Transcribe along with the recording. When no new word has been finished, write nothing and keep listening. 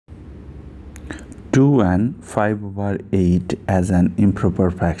2 and 5/8 as an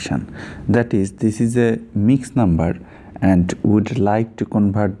improper fraction. That is, this is a mixed number and would like to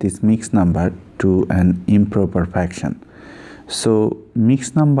convert this mixed number to an improper fraction. So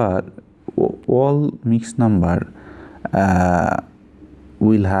mixed number, all mixed number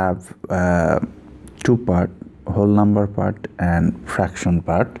will have two part, whole number part and fraction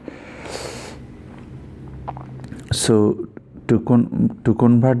part. So to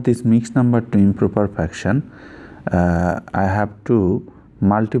convert this mixed number to improper fraction, I have to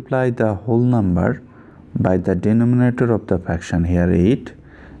multiply the whole number by the denominator of the fraction, here 8.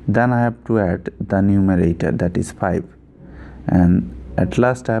 Then I have to add the numerator, that is 5, and at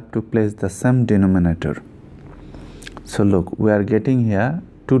last I have to place the same denominator. So look, we are getting here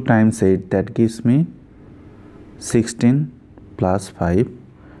 2 times 8, that gives me 16 plus 5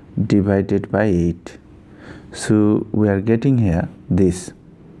 divided by 8. So we are getting here this.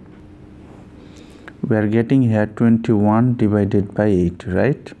 We are getting here 21 divided by 8,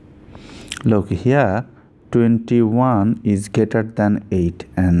 right? Look here, 21 is greater than 8,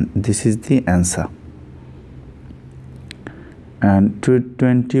 and this is the answer. And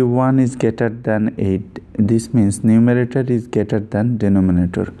 21 is greater than 8. This means numerator is greater than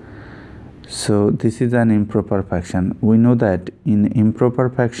denominator. So this is an improper fraction. We know that in improper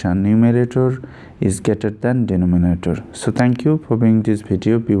fraction, numerator is greater than denominator. So thank you for viewing this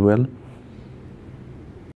video. Be well.